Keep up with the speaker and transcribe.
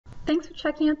Thanks for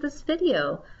checking out this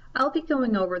video. I'll be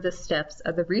going over the steps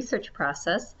of the research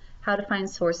process, how to find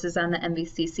sources on the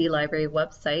MVCC library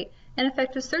website, and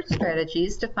effective search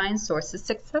strategies to find sources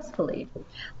successfully.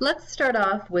 Let's start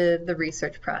off with the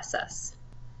research process.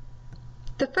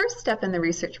 The first step in the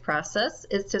research process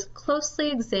is to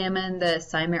closely examine the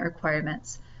assignment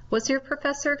requirements. What's your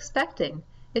professor expecting?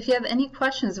 If you have any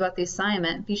questions about the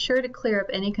assignment, be sure to clear up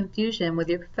any confusion with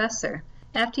your professor.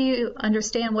 After you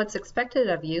understand what's expected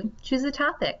of you, choose a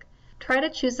topic. Try to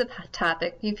choose a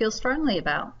topic you feel strongly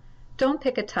about. Don't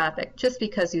pick a topic just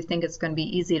because you think it's going to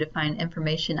be easy to find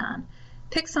information on.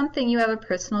 Pick something you have a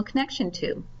personal connection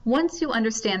to. Once you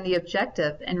understand the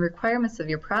objective and requirements of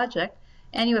your project,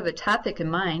 and you have a topic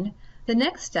in mind, the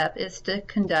next step is to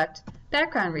conduct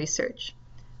background research.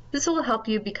 This will help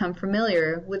you become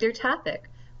familiar with your topic,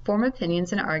 form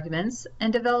opinions and arguments,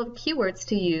 and develop keywords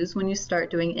to use when you start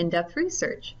doing in-depth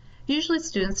research. Usually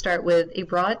students start with a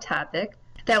broad topic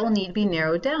that will need to be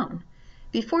narrowed down.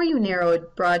 Before you narrow a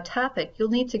broad topic, you'll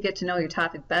need to get to know your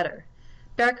topic better.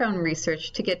 Background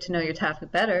research to get to know your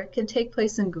topic better can take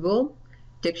place in Google,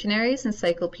 dictionaries,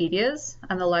 encyclopedias,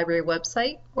 on the library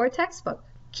website, or a textbook.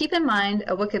 Keep in mind,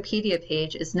 a Wikipedia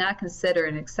page is not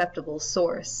considered an acceptable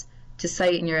source to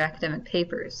cite in your academic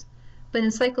papers. But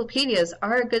encyclopedias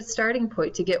are a good starting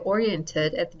point to get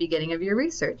oriented at the beginning of your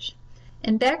research.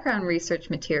 In background research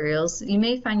materials, you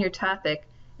may find your topic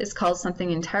is called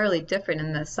something entirely different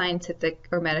in the scientific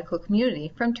or medical community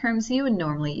from terms you would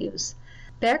normally use.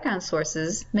 Background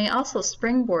sources may also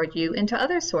springboard you into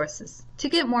other sources to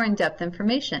get more in-depth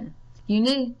information. You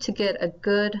need to get a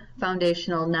good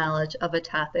foundational knowledge of a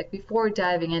topic before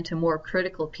diving into more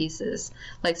critical pieces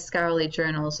like scholarly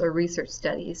journals or research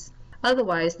studies.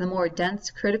 Otherwise, the more dense,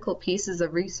 critical pieces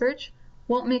of research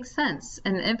won't make sense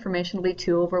and the information will be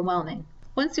too overwhelming.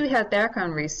 Once you have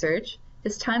background research,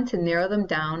 it's time to narrow them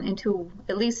down into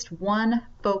at least one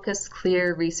focused,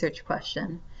 clear research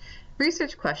question.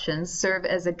 Research questions serve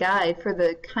as a guide for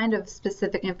the kind of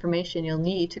specific information you'll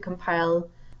need to compile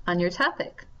on your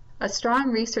topic. A strong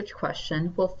research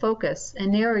question will focus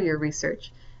and narrow your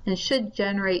research and should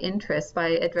generate interest by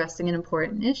addressing an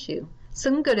important issue.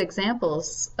 Some good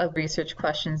examples of research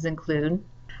questions include: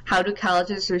 how do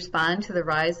colleges respond to the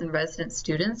rise in resident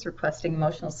students requesting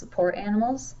emotional support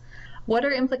animals? What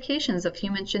are implications of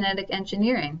human genetic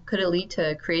engineering? Could it lead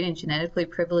to creating a genetically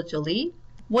privileged elite?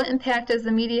 What impact does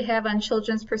the media have on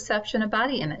children's perception of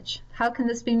body image? How can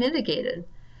this be mitigated?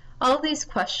 All of these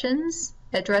questions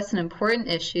address an important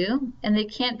issue, and they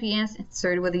can't be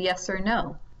answered with a yes or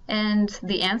no. And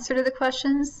the answer to the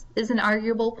questions is an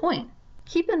arguable point.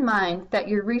 Keep in mind that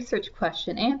your research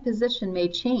question and position may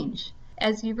change.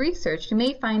 As you research, you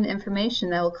may find information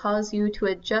that will cause you to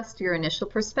adjust your initial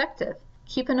perspective.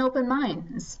 Keep an open mind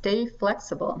and stay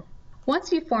flexible.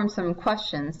 Once you form some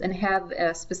questions and have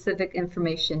a specific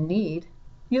information need,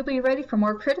 you'll be ready for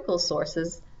more critical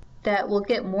sources that will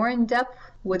get more in-depth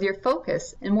with your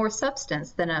focus and more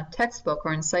substance than a textbook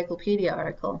or encyclopedia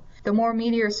article. The more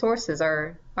meatier sources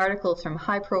are articles from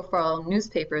high-profile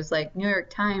newspapers like New York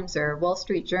Times or Wall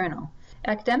Street Journal,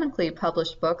 academically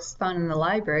published books found in the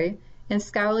library, and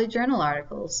scholarly journal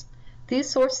articles.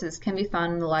 These sources can be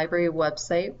found on the library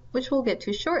website, which we'll get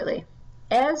to shortly.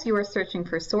 As you are searching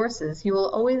for sources, you will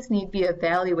always need to be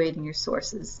evaluating your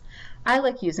sources. I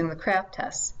like using the CRAFT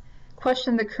test.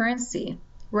 Question the currency,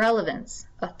 relevance,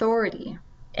 authority,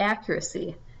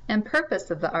 accuracy, and purpose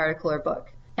of the article or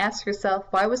book. Ask yourself,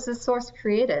 why was this source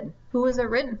created? Who was it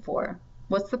written for?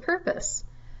 What's the purpose?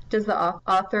 Does the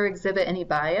author exhibit any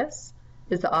bias?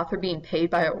 Is the author being paid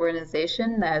by an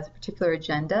organization that has a particular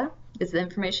agenda? Is the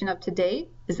information up to date?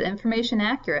 Is the information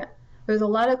accurate? There's a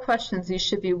lot of questions you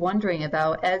should be wondering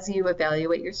about as you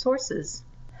evaluate your sources.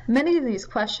 Many of these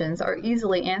questions are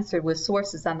easily answered with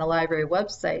sources on the library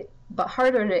website, but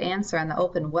harder to answer on the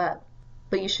open web.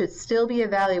 But you should still be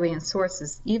evaluating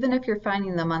sources even if you're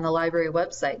finding them on the library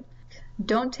website.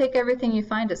 Don't take everything you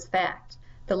find as fact.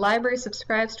 The library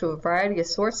subscribes to a variety of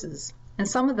sources, and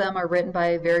some of them are written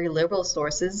by very liberal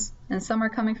sources, and some are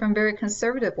coming from very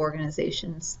conservative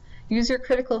organizations. Use your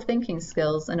critical thinking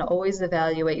skills and always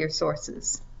evaluate your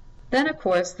sources. Then, of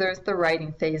course, there's the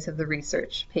writing phase of the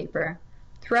research paper.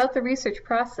 Throughout the research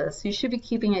process, you should be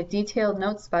keeping detailed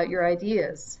notes about your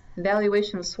ideas,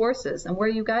 evaluation of sources and where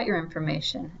you got your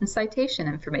information, and citation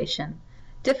information.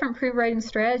 Different pre-writing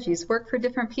strategies work for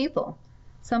different people.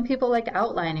 Some people like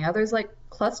outlining, others like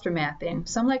cluster mapping,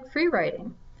 some like free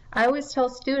writing. I always tell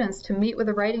students to meet with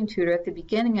a writing tutor at the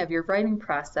beginning of your writing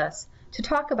process to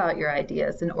talk about your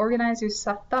ideas and organize your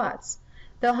thoughts.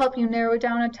 They'll help you narrow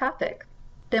down a topic.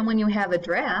 Then when you have a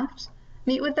draft,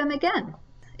 meet with them again.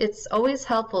 It's always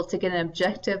helpful to get an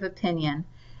objective opinion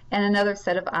and another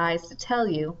set of eyes to tell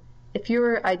you if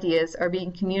your ideas are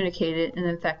being communicated in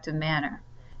an effective manner.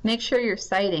 Make sure you're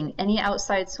citing any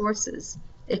outside sources.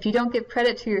 If you don't give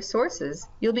credit to your sources,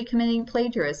 you'll be committing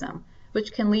plagiarism,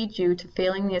 which can lead you to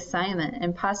failing the assignment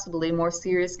and possibly more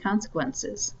serious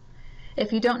consequences.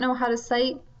 If you don't know how to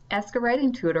cite, ask a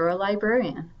writing tutor or a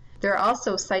librarian. There are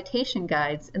also citation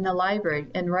guides in the library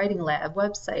and writing lab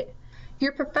website.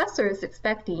 Your professor is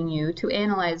expecting you to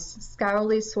analyze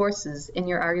scholarly sources in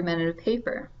your argumentative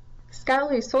paper.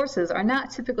 Scholarly sources are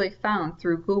not typically found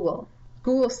through Google.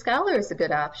 Google Scholar is a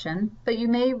good option, but you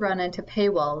may run into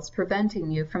paywalls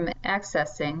preventing you from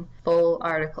accessing full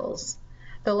articles.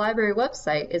 The library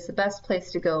website is the best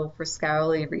place to go for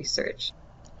scholarly research.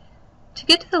 To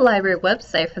get to the library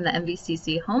website from the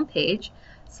MVCC homepage,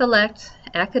 select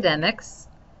Academics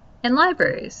and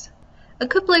Libraries. A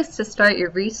good place to start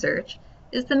your research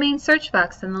is the main search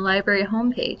box on the library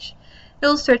homepage. It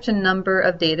will search a number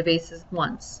of databases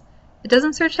once. It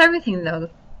doesn't search everything though,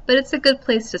 but it's a good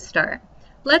place to start.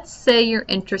 Let's say you're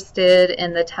interested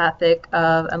in the topic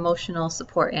of emotional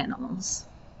support animals.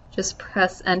 Just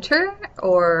press enter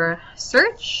or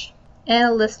search and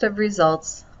a list of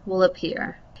results will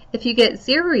appear. If you get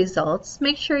 0 results,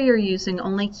 make sure you're using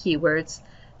only keywords,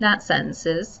 not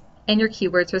sentences, and your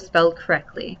keywords are spelled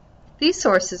correctly. These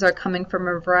sources are coming from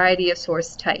a variety of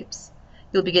source types.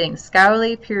 You'll be getting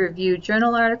scholarly, peer-reviewed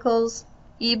journal articles,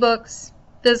 ebooks,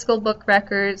 physical book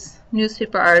records,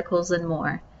 newspaper articles, and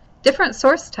more. Different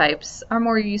source types are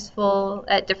more useful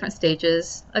at different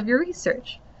stages of your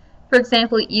research. For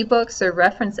example, ebooks or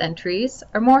reference entries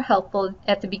are more helpful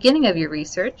at the beginning of your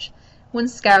research, when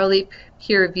scholarly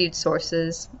peer-reviewed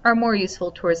sources are more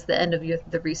useful towards the end of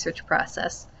the research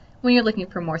process, when you're looking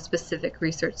for more specific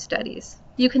research studies.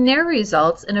 You can narrow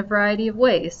results in a variety of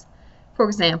ways. For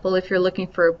example, if you're looking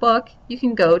for a book, you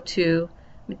can go to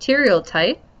Material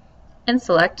Type and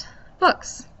select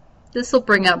Books. This will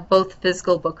bring up both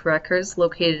physical book records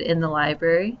located in the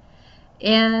library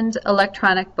and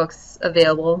electronic books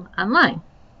available online.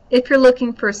 If you're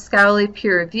looking for scholarly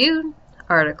peer-reviewed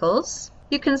articles,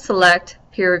 you can select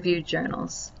peer-reviewed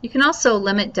journals. You can also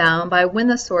limit down by when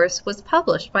the source was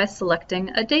published by selecting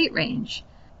a date range.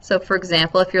 So for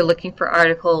example, if you're looking for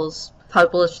articles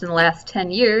published in the last 10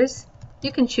 years,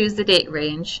 you can choose the date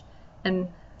range and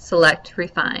select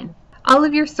Refine. All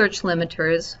of your search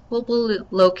limiters will be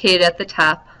located at the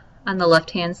top on the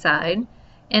left-hand side,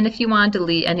 and if you want to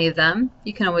delete any of them,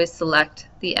 you can always select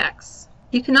the X.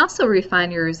 You can also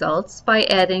refine your results by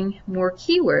adding more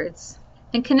keywords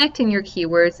and connecting your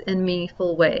keywords in a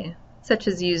meaningful way, such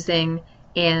as using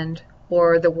and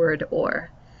or the word or.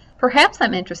 Perhaps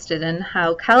I'm interested in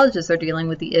how colleges are dealing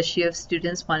with the issue of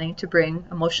students wanting to bring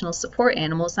emotional support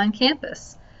animals on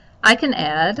campus. I can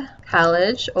add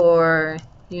college or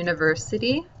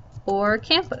university or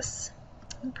campus.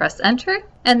 Press enter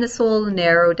and this will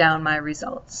narrow down my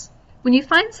results. When you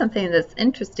find something that's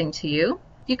interesting to you,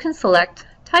 you can select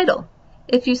title.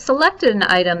 If you selected an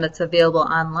item that's available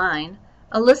online,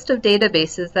 a list of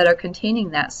databases that are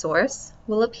containing that source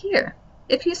will appear.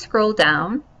 If you scroll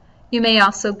down, you may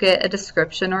also get a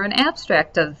description or an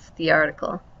abstract of the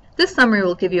article. This summary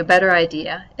will give you a better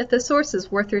idea if the source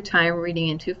is worth your time reading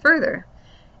into further.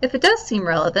 If it does seem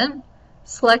relevant,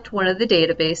 select one of the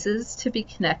databases to be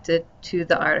connected to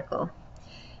the article.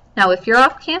 Now, if you're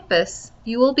off campus,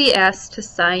 you will be asked to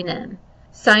sign in.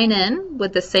 Sign in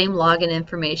with the same login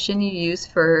information you use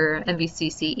for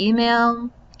MVCC email,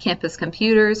 campus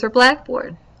computers, or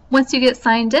Blackboard. Once you get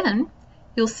signed in,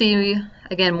 you'll see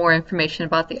again more information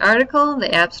about the article,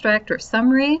 the abstract or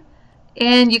summary,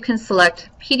 and you can select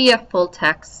PDF full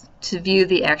text to view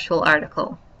the actual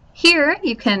article. Here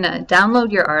you can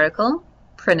download your article,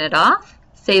 print it off,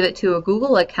 save it to a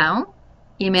Google account,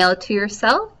 email it to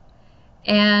yourself,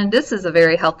 and this is a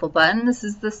very helpful button. This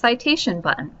is the citation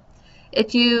button.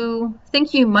 If you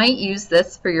think you might use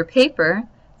this for your paper,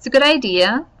 it's a good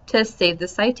idea to save the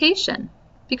citation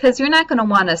because you're not going to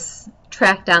want to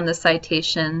track down the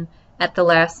citation at the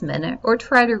last minute or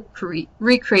try to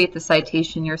recreate the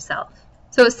citation yourself.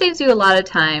 So it saves you a lot of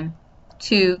time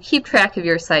to keep track of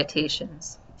your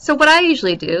citations. So what I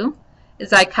usually do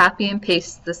is I copy and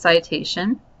paste the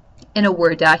citation in a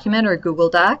Word document or Google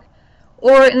Doc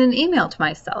or in an email to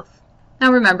myself.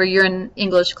 Now remember, you're in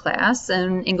English class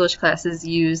and English classes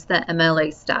use the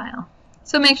MLA style.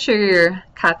 So make sure you're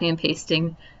copy and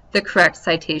pasting the correct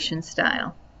citation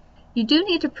style. You do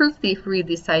need to proofread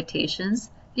these citations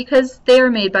because they are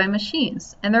made by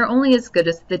machines and they're only as good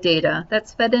as the data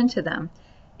that's fed into them.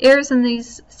 Errors in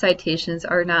these citations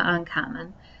are not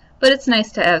uncommon, but it's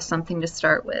nice to have something to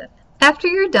start with. After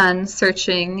you're done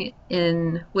searching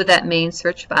with that main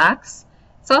search box,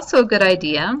 it's also a good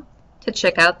idea to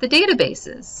check out the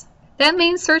databases. That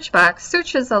main search box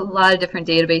searches a lot of different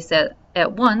databases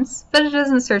at once, but it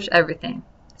doesn't search everything.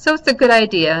 So it's a good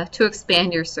idea to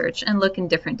expand your search and look in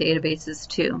different databases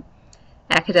too.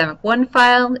 Academic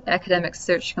OneFile, Academic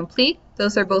Search Complete,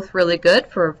 those are both really good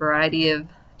for a variety of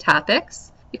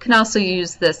topics. You can also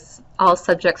use this All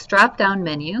Subjects drop-down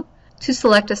menu to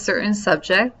select a certain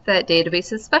subject that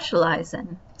databases specialize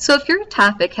in. So if your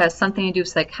topic has something to do with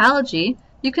psychology,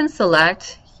 you can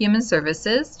select Human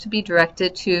Services to be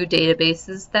directed to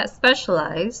databases that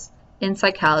specialize in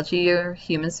psychology or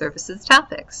human services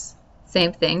topics.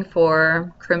 Same thing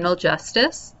for criminal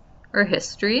justice or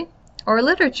history or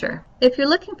literature. If you're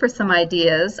looking for some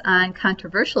ideas on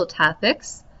controversial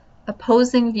topics,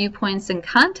 Opposing Viewpoints in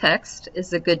Context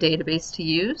is a good database to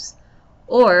use,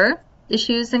 or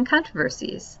Issues and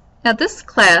Controversies. Now this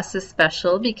class is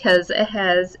special because it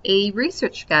has a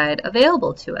research guide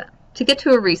available to it. To get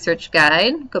to a research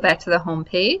guide, go back to the home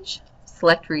page,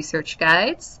 select Research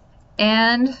Guides,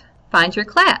 and find your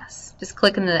class. Just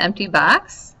click in the empty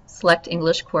box, select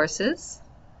English Courses,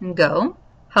 and go.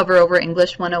 Hover over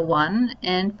English 101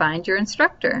 and find your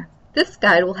instructor. This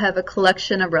guide will have a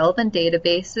collection of relevant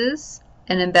databases,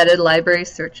 an embedded library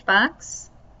search box,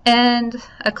 and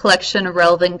a collection of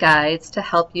relevant guides to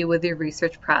help you with your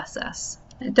research process.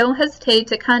 And don't hesitate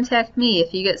to contact me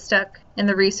if you get stuck in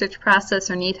the research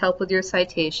process or need help with your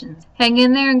citations. Hang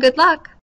in there and good luck!